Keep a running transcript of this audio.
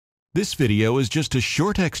This video is just a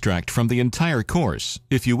short extract from the entire course.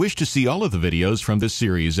 If you wish to see all of the videos from this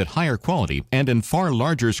series at higher quality and in far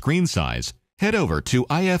larger screen size, head over to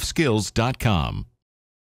ifskills.com.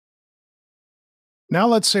 Now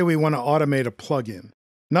let's say we want to automate a plugin.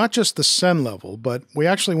 Not just the send level, but we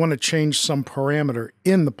actually want to change some parameter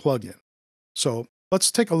in the plugin. So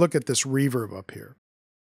let's take a look at this reverb up here.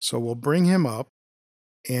 So we'll bring him up,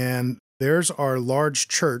 and there's our large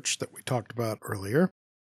church that we talked about earlier.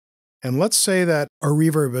 And let's say that our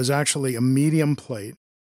reverb is actually a medium plate,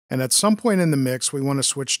 and at some point in the mix, we want to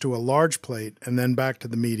switch to a large plate and then back to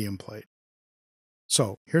the medium plate.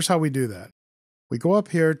 So here's how we do that. We go up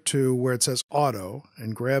here to where it says Auto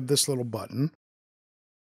and grab this little button,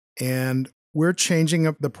 and we're changing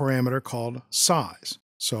up the parameter called Size.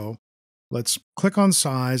 So let's click on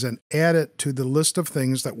Size and add it to the list of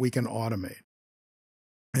things that we can automate,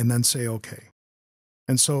 and then say OK.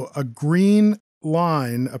 And so a green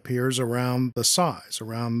line appears around the size,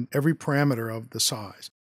 around every parameter of the size.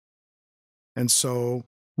 And so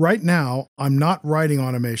right now, I'm not writing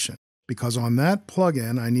automation because on that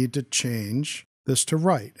plugin, I need to change this to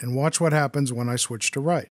write. And watch what happens when I switch to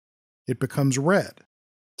write. It becomes red,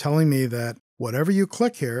 telling me that whatever you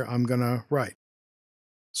click here, I'm going to write.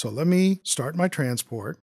 So let me start my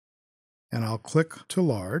transport, and I'll click to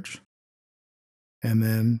large, and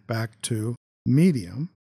then back to medium,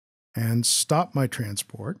 and stop my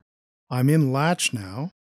transport. I'm in latch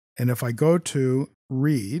now, and if I go to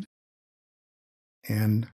read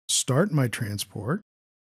and start my transport,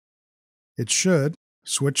 it should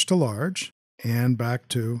switch to large and back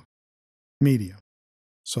to medium.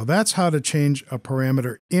 So that's how to change a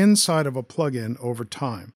parameter inside of a plugin over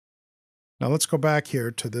time. Now let's go back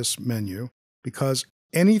here to this menu, because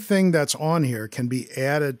anything that's on here can be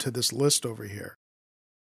added to this list over here.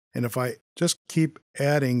 And if I just keep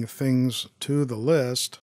adding things to the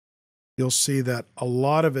list, you'll see that a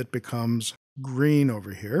lot of it becomes green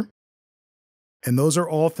over here. And those are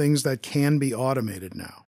all things that can be automated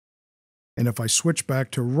now. And if I switch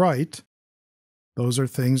back to write, those are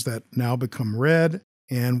things that now become red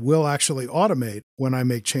and will actually automate when I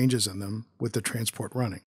make changes in them with the transport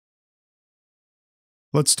running.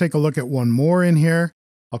 Let's take a look at one more in here.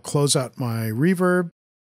 I'll close out my reverb,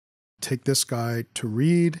 take this guy to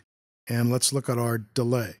read, and let's look at our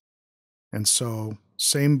delay. And so,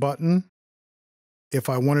 same button. If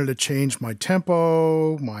I wanted to change my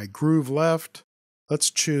tempo, my groove left, let's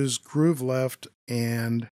choose groove left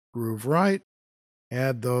and groove right,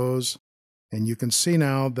 add those, and you can see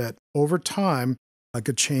now that over time, I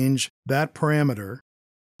could change that parameter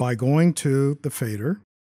by going to the fader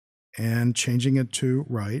and changing it to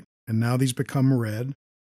right, and now these become red.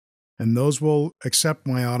 And those will accept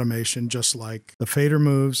my automation just like the fader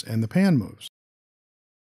moves and the pan moves.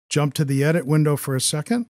 Jump to the edit window for a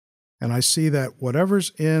second, and I see that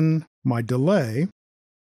whatever's in my delay,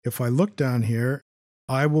 if I look down here,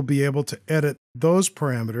 I will be able to edit those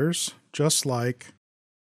parameters just like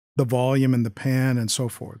the volume and the pan and so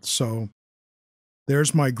forth. So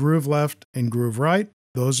there's my groove left and groove right.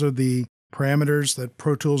 Those are the parameters that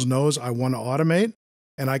Pro Tools knows I want to automate.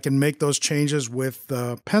 And I can make those changes with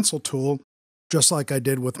the pencil tool, just like I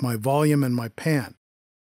did with my volume and my pan.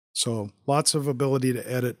 So lots of ability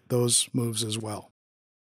to edit those moves as well.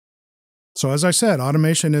 So as I said,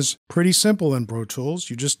 automation is pretty simple in Pro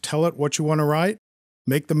Tools. You just tell it what you want to write,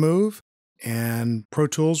 make the move, and Pro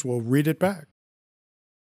Tools will read it back.